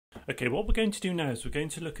Okay, what we're going to do now is we're going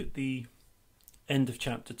to look at the end of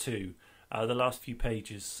chapter 2, the last few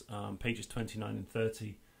pages, pages 29 and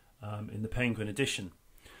 30 in the Penguin edition.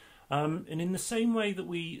 And in the same way that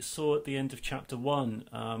we saw at the end of chapter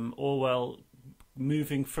 1, Orwell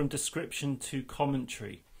moving from description to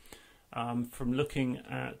commentary, from looking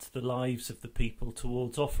at the lives of the people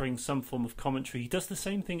towards offering some form of commentary, he does the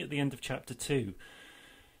same thing at the end of chapter 2.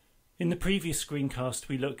 In the previous screencast,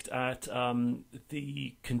 we looked at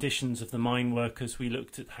the conditions of the mine workers. We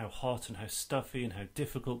looked at how hot and how stuffy and how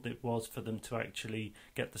difficult it was for them to actually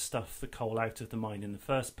get the coal out of the mine in the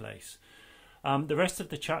first place. The rest of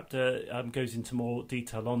the chapter goes into more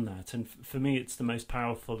detail on that, and for me it's the most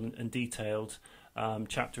powerful and detailed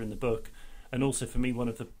chapter in the book, and also for me one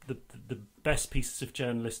of the best pieces of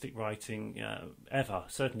journalistic writing ever,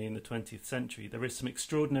 certainly in the 20th century. There is some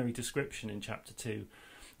extraordinary description in chapter 2.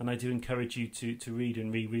 And I do encourage you to read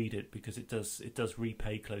and reread it, because it does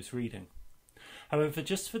repay close reading. However,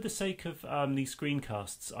 just for the sake of these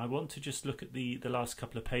screencasts, I want to just look at the last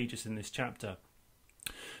couple of pages in this chapter.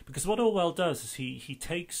 Because what Orwell does is he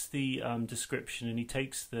takes the description and he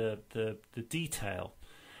takes the detail,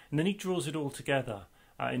 and then he draws it all together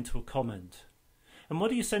into a comment. And what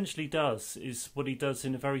he essentially does is what he does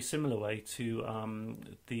in a very similar way to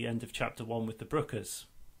the end of chapter 1 with the Brookers.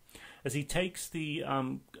 As he takes the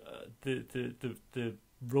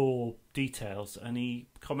raw details and he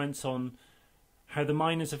comments on how the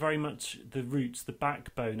miners are very much the roots, the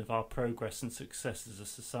backbone of our progress and success as a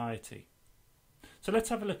society. So let's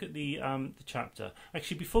have a look at the chapter.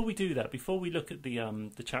 Actually, before we do that, before we look at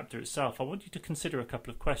the chapter itself, I want you to consider a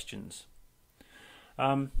couple of questions,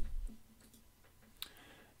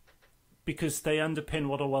 because they underpin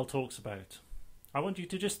what Orwell talks about. I want you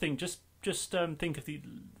to just think, think of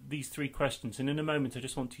these three questions, and in a moment I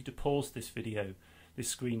just want you to pause this video,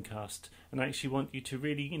 this screencast, and I actually want you to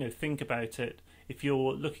really, think about it. If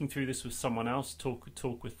you're looking through this with someone else, talk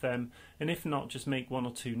with them, and if not, just make one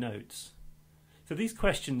or two notes. So these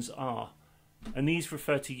questions are, and these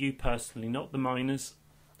refer to you personally, not the miners,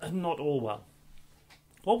 and not Orwell.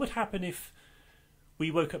 What would happen if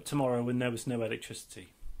we woke up tomorrow and there was no electricity?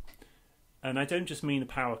 And I don't just mean a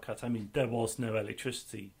power cut, I mean there was no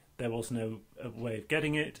electricity. There was no way of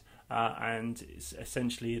getting it, and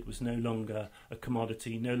essentially it was no longer a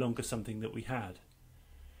commodity, no longer something that we had.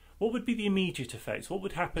 What would be the immediate effects? What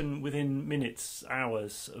would happen within minutes,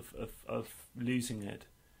 hours of losing it?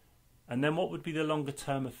 And then what would be the longer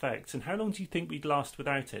term effects? And how long do you think we'd last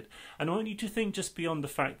without it? And I want you to think just beyond the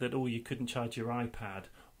fact that, oh, you couldn't charge your iPad,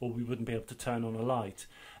 or we wouldn't be able to turn on a light.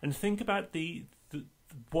 And think about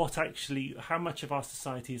how much of our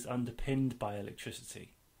society is underpinned by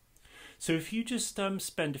electricity. So if you just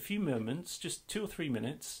spend a few moments, just 2 or 3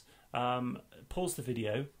 minutes, pause the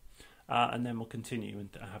video, and then we'll continue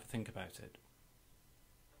and have a think about it.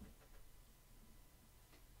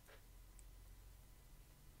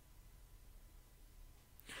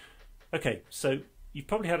 Okay, so you've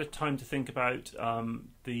probably had a time to think about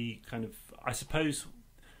the kind of, I suppose,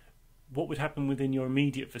 what would happen within your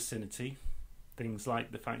immediate vicinity. Things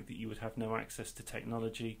like the fact that you would have no access to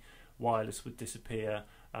technology, wireless would disappear.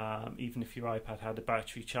 Even if your iPad had a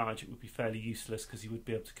battery charge, it would be fairly useless because you would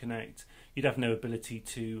be able to connect. You'd have no ability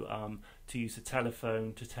to use a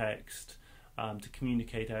telephone, to text, to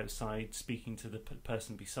communicate outside, speaking to the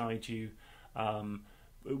person beside you.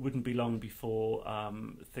 It wouldn't be long before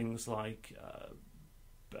things like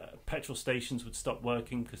petrol stations would stop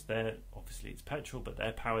working, because obviously it's petrol, but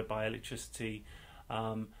they're powered by electricity.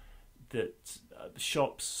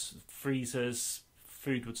 Shops, freezers,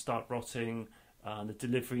 food would start rotting. The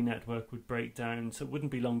delivery network would break down, so it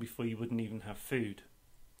wouldn't be long before you wouldn't even have food.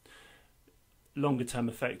 Longer term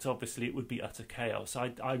effects, obviously, it would be utter chaos.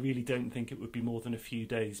 I really don't think it would be more than a few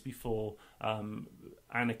days before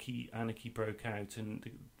anarchy broke out and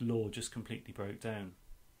the law just completely broke down.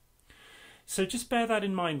 So just bear that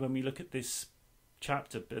in mind when we look at this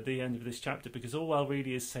chapter, at the end of this chapter, because Orwell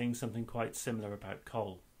really is saying something quite similar about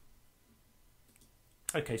coal.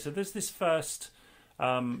 Okay, so there's this first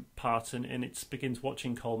part, and it begins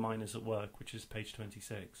watching coal miners at work, which is page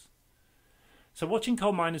 26. So watching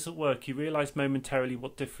coal miners at work, you realise momentarily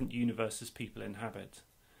what different universes people inhabit.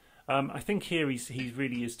 I think here he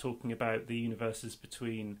really is talking about the universes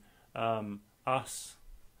between us,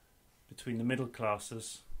 between the middle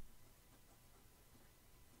classes,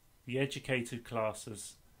 the educated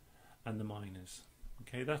classes, and the miners.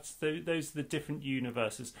 Okay, those are the different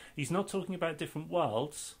universes. He's not talking about different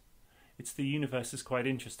worlds. It's the universe is quite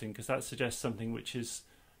interesting, because that suggests something which is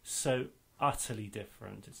so utterly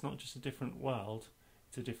different. It's not just a different world,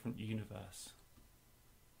 it's a different universe.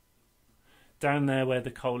 Down there where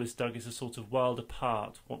the coal is dug is a sort of world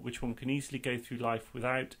apart, which one can easily go through life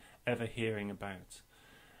without ever hearing about.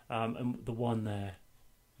 And the one there,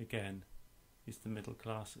 again, is the middle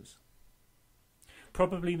classes.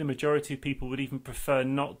 Probably the majority of people would even prefer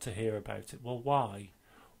not to hear about it. Well, why?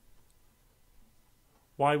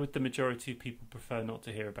 Why would the majority of people prefer not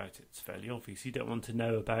to hear about it? It's fairly obvious. You don't want to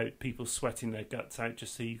know about people sweating their guts out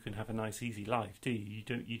just so you can have a nice, easy life, do you?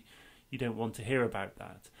 You don't want to hear about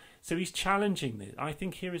that. So he's challenging this. I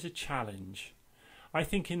think here is a challenge. I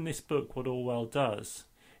think in this book what Orwell does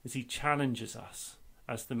is he challenges us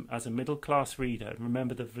as a middle class reader. And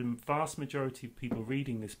remember, the vast majority of people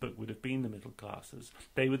reading this book would have been the middle classes.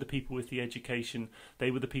 They were the people with the education.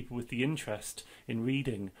 They were the people with the interest in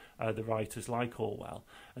reading the writers like Orwell.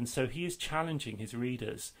 And so he is challenging his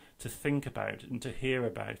readers to think about and to hear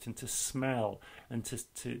about and to smell and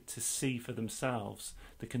to see for themselves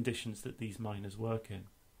the conditions that these miners work in.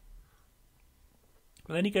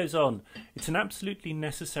 But then he goes on, it's an absolutely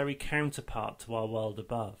necessary counterpart to our world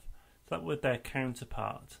above. So that word there,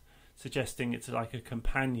 counterpart, suggesting it's like a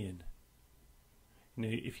companion. You know,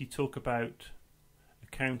 if you talk about a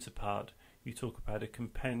counterpart, you talk about a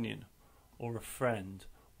companion or a friend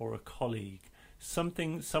or a colleague,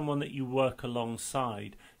 someone that you work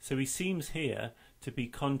alongside. So he seems here to be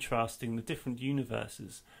contrasting the different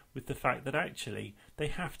universes with the fact that actually they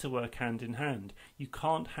have to work hand in hand. We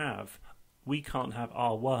can't have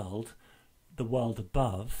our world, the world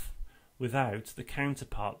above, without the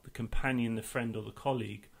counterpart, the companion, the friend or the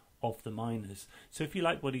colleague of the miners. So if you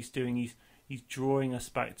like what he's doing, he's drawing us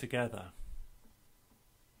back together.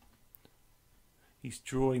 He's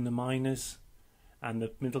drawing the miners and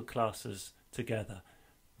the middle classes together.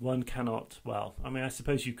 One cannot, well, I mean, I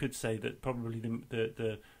suppose you could say that probably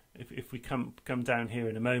if we come down here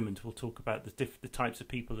in a moment, we'll talk about the types of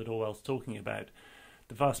people that Orwell's talking about.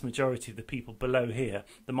 The vast majority of the people below here,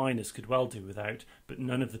 the miners could well do without, but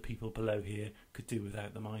none of the people below here could do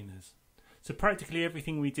without the miners. So practically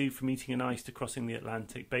everything we do, from eating an ice to crossing the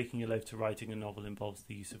Atlantic, baking a loaf to writing a novel, involves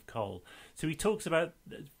the use of coal. So he talks about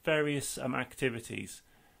various activities.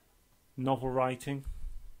 Novel writing,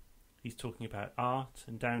 he's talking about art,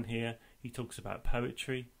 and down here he talks about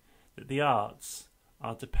poetry, that the arts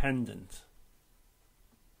are dependent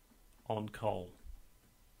on coal.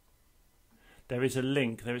 There is a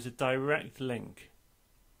link, there is a direct link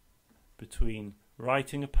between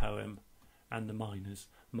writing a poem and the miners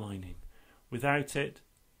mining. Without it,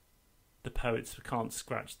 the poets can't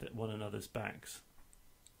scratch one another's backs.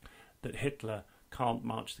 That Hitler can't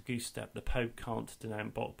march the goose step, the Pope can't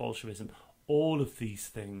denounce Bolshevism. All of these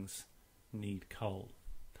things need coal.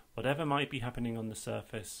 Whatever might be happening on the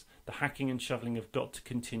surface, the hacking and shoveling have got to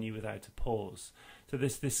continue without a pause. So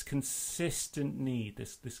there's this consistent need,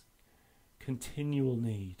 this continual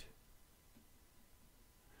need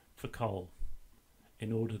for coal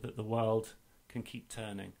in order that the world can keep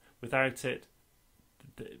turning. Without it,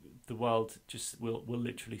 the world just will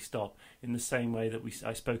literally stop. In the same way that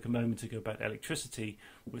I spoke a moment ago about electricity,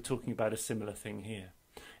 we're talking about a similar thing here.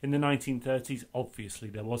 In the 1930s, obviously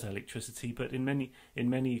there was electricity, but in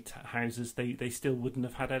many houses they still wouldn't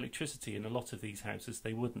have had electricity. In a lot of these houses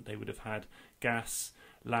they wouldn't. They would have had gas,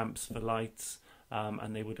 lamps for lights,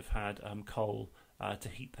 and they would have had coal to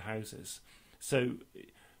heat the houses. So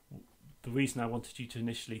the reason I wanted you to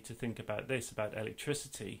initially to think about this, about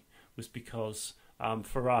electricity, was because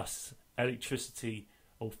for us, electricity,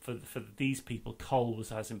 or for these people, coal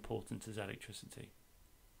was as important as electricity.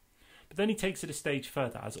 But then he takes it a stage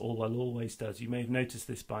further, as Orwell always does. You may have noticed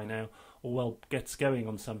this by now. Orwell gets going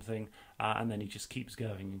on something, and then he just keeps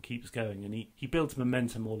going, and he builds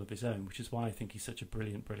momentum all of his own, which is why I think he's such a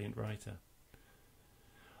brilliant, brilliant writer.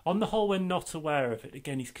 On the whole, we're not aware of it.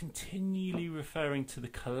 Again, he's continually referring to the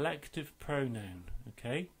collective pronoun,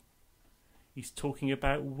 okay? He's talking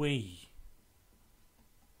about we.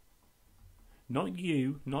 Not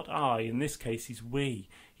you, not I. In this case, he's we.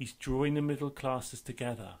 He's drawing the middle classes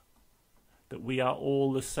together. That we are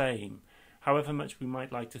all the same. However much we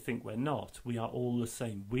might like to think we're not, we are all the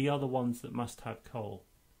same. We are the ones that must have coal.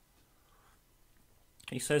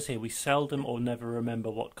 He says here, we seldom or never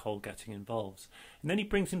remember what coal getting involves. And then he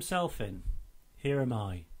brings himself in. Here am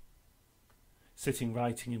I, sitting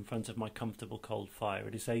writing in front of my comfortable cold fire.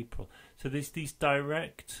 It is April. So there's these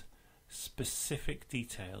direct, specific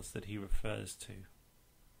details that he refers to.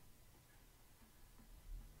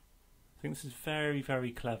 I think this is very,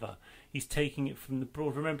 very clever. He's taking it from the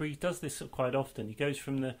broad. Remember, he does this quite often. He goes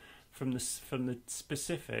from the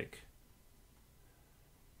specific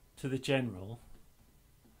to the general,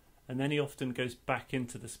 and then he often goes back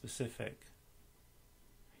into the specific.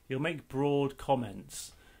 He'll make broad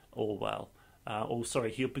comments, Orwell,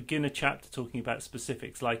 he'll begin a chapter talking about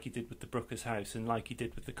specifics like he did with the Brooker's house and like he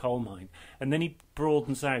did with the coal mine. And then he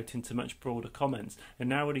broadens out into much broader comments. And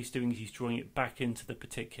now what he's doing is he's drawing it back into the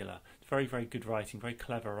particular. It's very, very good writing, very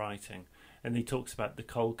clever writing. And he talks about the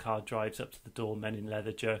coal car drives up to the door, men in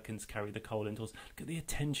leather jerkins carry the coal indoors. Look at the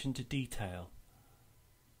attention to detail.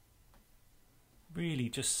 Really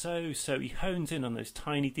just so he hones in on those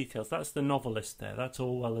tiny details. That's the novelist there. That's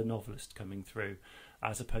Orwell, the novelist, coming through,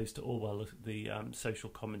 as opposed to Orwell, the social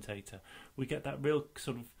commentator. We get that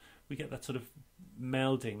sort of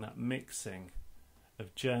melding, that mixing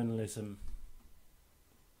of journalism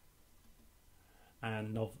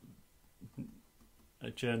and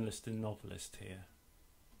a journalist and novelist here.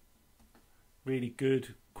 Really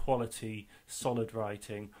good quality, solid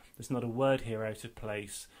writing. There's not a word here out of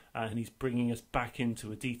place, and he's bringing us back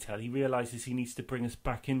into a detail. He realises he needs to bring us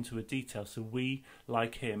back into a detail, so we,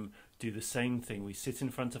 like him, do the same thing. We sit in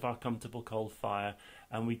front of our comfortable coal fire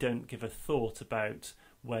and we don't give a thought about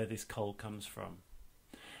where this coal comes from.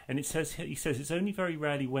 And he says, it's only very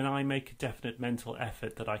rarely when I make a definite mental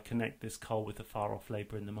effort that I connect this coal with the far-off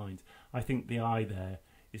labour in the mind. I think the I there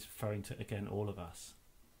is referring to, again, all of us.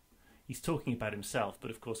 He's talking about himself,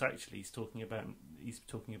 but of course actually he's talking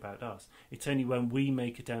about us. It's only when we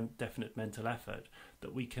make a definite mental effort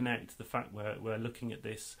that we connect the fact we're looking at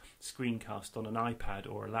this screencast on an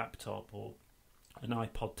iPad or a laptop or an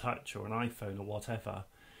iPod Touch or an iPhone or whatever.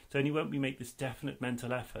 It's only when we make this definite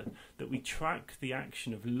mental effort that we track the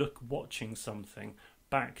action of watching something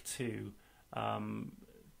back to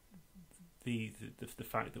the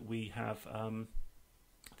fact that we have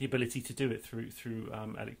the ability to do it through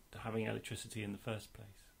having electricity in the first place.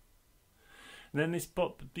 And then this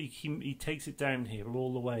he takes it down here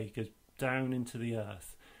all the way. He goes down into the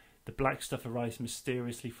earth. The black stuff arrives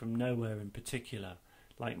mysteriously from nowhere in particular,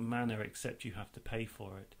 like manna, except you have to pay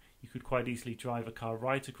for it. You could quite easily drive a car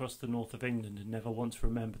right across the north of England and never once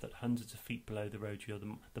remember that hundreds of feet below the road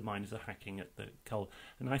the miners are hacking at the coal.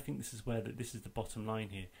 And I think this is this is the bottom line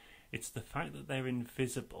here. It's the fact that they're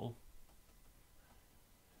invisible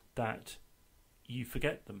that you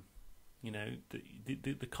forget them. You know,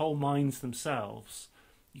 the coal mines themselves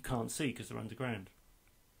you can't see because they're underground.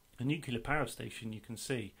 A nuclear power station you can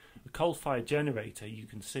see. A coal-fired generator you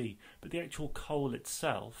can see. But the actual coal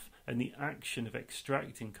itself and the action of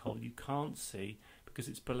extracting coal you can't see because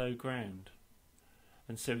it's below ground.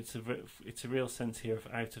 And so it's a real sense here of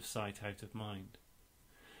out of sight, out of mind.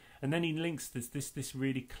 And then he links this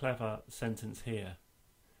really clever sentence here.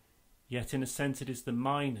 Yet in a sense it is the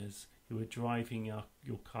miners who are driving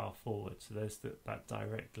your car forward. So there's that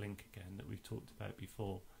direct link again that we've talked about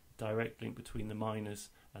before. Direct link between the miners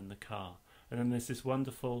and the car. And then there's this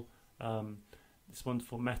wonderful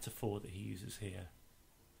metaphor that he uses here.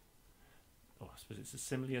 Oh, I suppose it's as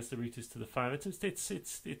simile as the root is to the fire. It's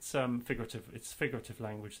figurative. It's figurative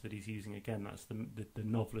language that he's using again. That's the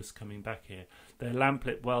novelist coming back here. Their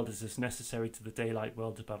lamplit world is as necessary to the daylight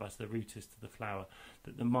world above as the root is to the flower.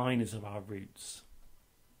 That the miners are our roots.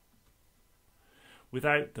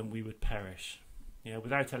 Without them, we would perish. Yeah,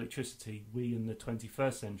 without electricity, we in the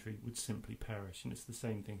 21st century would simply perish, and it's the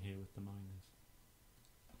same thing here with the miners.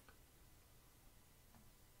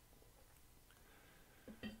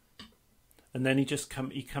 And then he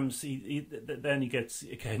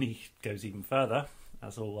goes even further,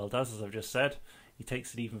 as Orwell does, as I've just said. He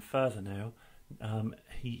takes it even further now.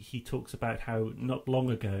 He talks about how not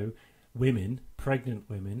long ago, pregnant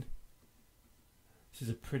women, this is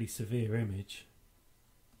a pretty severe image,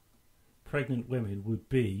 pregnant women would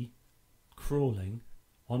be crawling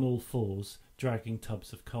on all fours, dragging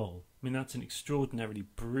tubs of coal. I mean, that's an extraordinarily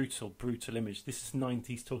brutal image. This is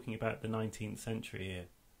he's talking about the 19th century here.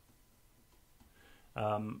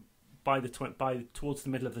 Towards the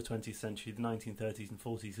middle of the 20th century, the 1930s and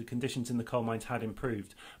 40s, the conditions in the coal mines had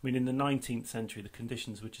improved. I mean, in the 19th century, the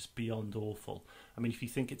conditions were just beyond awful. I mean, if you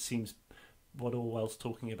think it seems, what Orwell's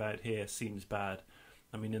talking about here seems bad.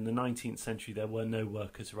 I mean, in the 19th century, there were no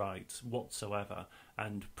workers' rights whatsoever,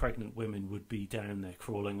 and pregnant women would be down there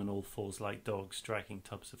crawling on all fours like dogs, dragging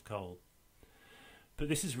tubs of coal. But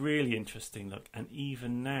this is really interesting, look, and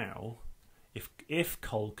even now, if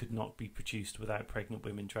coal could not be produced without pregnant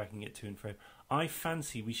women dragging it to and fro, I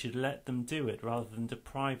fancy we should let them do it rather than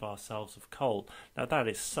deprive ourselves of coal. Now that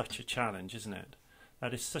is such a challenge, isn't it?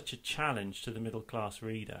 That is such a challenge to the middle class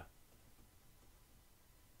reader.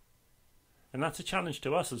 And that's a challenge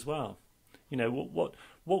to us as well. You know, what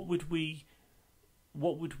would we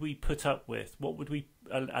put up with? What would we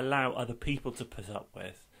allow other people to put up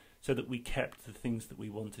with, so that we kept the things that we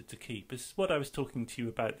wanted to keep? This is what I was talking to you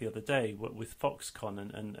about the other day with Foxconn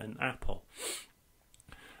and Apple.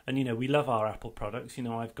 And we love our Apple products.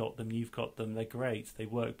 I've got them, you've got them. They're great. They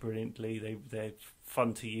work brilliantly. They're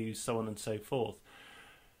fun to use, so on and so forth.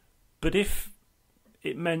 But if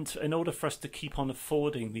it meant, in order for us to keep on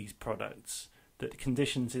affording these products, that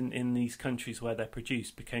conditions in these countries where they're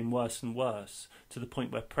produced became worse and worse, to the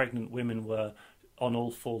point where pregnant women were on all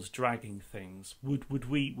fours dragging things, would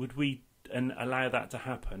we and allow that to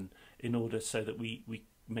happen in order so that we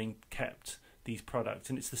kept these products?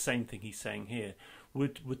 And it's the same thing he's saying here.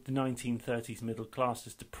 Would the 1930s middle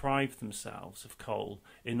classes deprive themselves of coal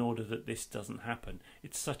in order that this doesn't happen?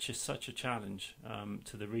 It's such a challenge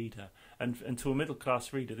to the reader, and to a middle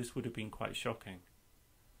class reader, this would have been quite shocking.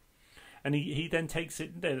 And he then takes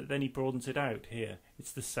it, then he broadens it out here.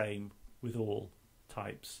 It's the same with all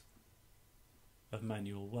types of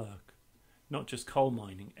manual work, not just coal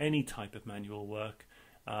mining. Any type of manual work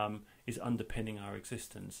is underpinning our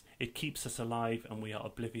existence. It keeps us alive, and we are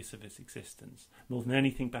oblivious of its existence. More than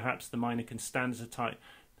anything, perhaps the miner can stand as the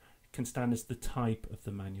type of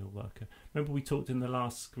the manual worker. Remember, we talked in the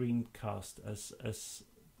last screencast as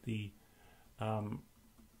the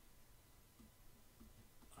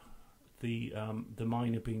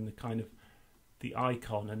miner being the kind of the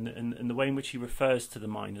icon, and the way in which he refers to the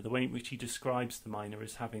miner, the way in which he describes the miner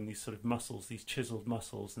as having these sort of muscles, these chiseled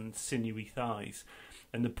muscles and sinewy thighs,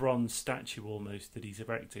 and the bronze statue almost that he's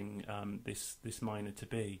erecting this miner to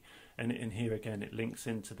be. And here again it links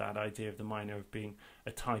into that idea of the miner of being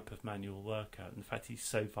a type of manual worker. In fact, he's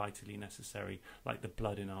so vitally necessary, like the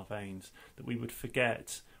blood in our veins, that we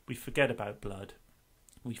forget about blood.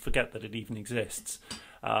 We forget that it even exists,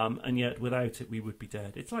 and yet without it we would be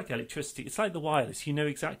dead. It's like electricity. It's like the wireless. You know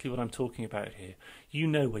exactly what I'm talking about here.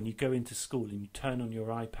 When you go into school and you turn on your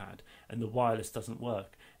iPad and the wireless doesn't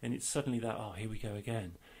work, and it's suddenly that, oh, here we go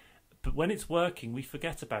again. But when it's working, we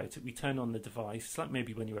forget about it. We turn on the device. It's like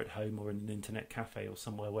maybe when you're at home or in an internet cafe or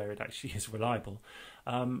somewhere where it actually is reliable.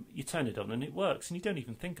 You turn it on and it works, and you don't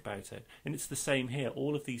even think about it. And it's the same here.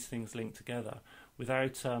 All of these things link together.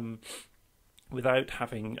 Without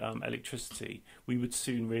having electricity, we would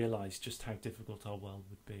soon realise just how difficult our world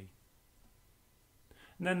would be.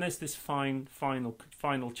 And then there's this final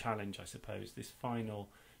challenge, I suppose. This final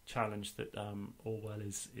challenge that Orwell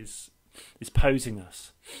is posing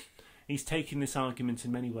us. He's taking this argument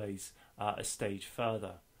in many ways a stage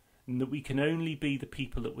further, and that we can only be the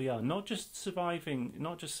people that we are, not just surviving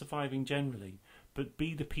generally, but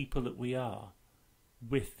be the people that we are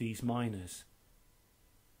with these miners.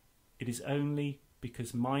 It is only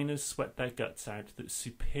because miners sweat their guts out that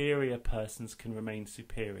superior persons can remain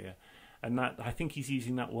superior. And that, I think he's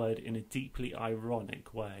using that word in a deeply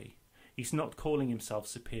ironic way. He's not calling himself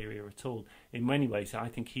superior at all. In many ways, I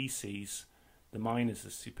think he sees the miners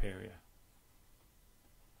as superior.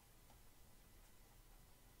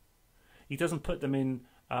 He doesn't put them in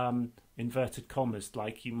inverted commas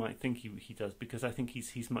like you might think he does, because I think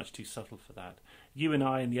he's much too subtle for that. You and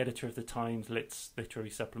I, and the editor of the Times literary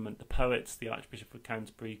supplement, the poets, the Archbishop of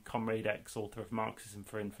Canterbury, Comrade X, author of Marxism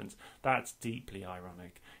for Infants, that's deeply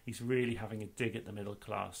ironic. He's really having a dig at the middle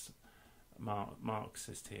class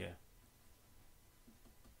Marxist here.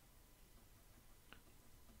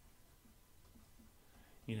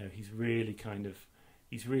 He's really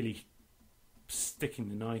sticking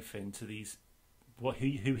the knife into these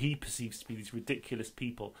who he perceives to be these ridiculous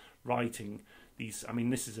people writing these. I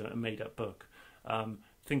mean, this is a made-up book,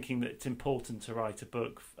 thinking that it's important to write a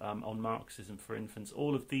book on Marxism for infants.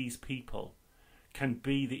 All of these people can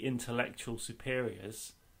be the intellectual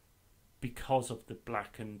superiors because of the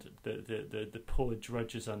blackened, the poor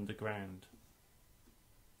drudges underground.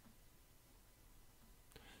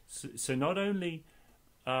 So not only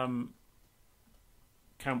are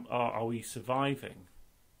we surviving,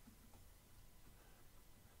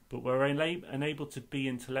 but we're unable to be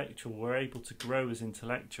intellectual. We're able to grow as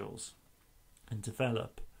intellectuals and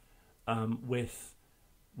develop with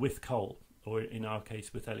coal, or in our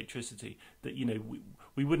case with electricity. That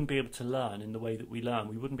we wouldn't be able to learn in the way that we learn.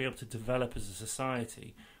 We wouldn't be able to develop as a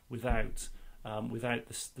society without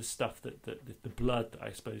the stuff that the blood,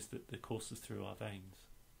 I suppose, that courses through our veins.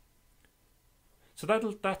 So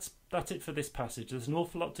that's it for this passage. There's an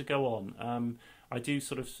awful lot to go on. I do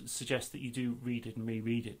sort of suggest that you do read it and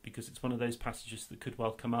reread it, because it's one of those passages that could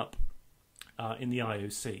well come up in the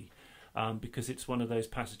IOC, because it's one of those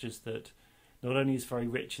passages that not only is very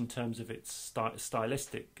rich in terms of its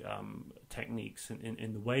stylistic techniques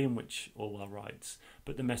in the way in which Orwell writes,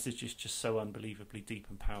 but the message is just so unbelievably deep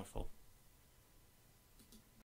and powerful.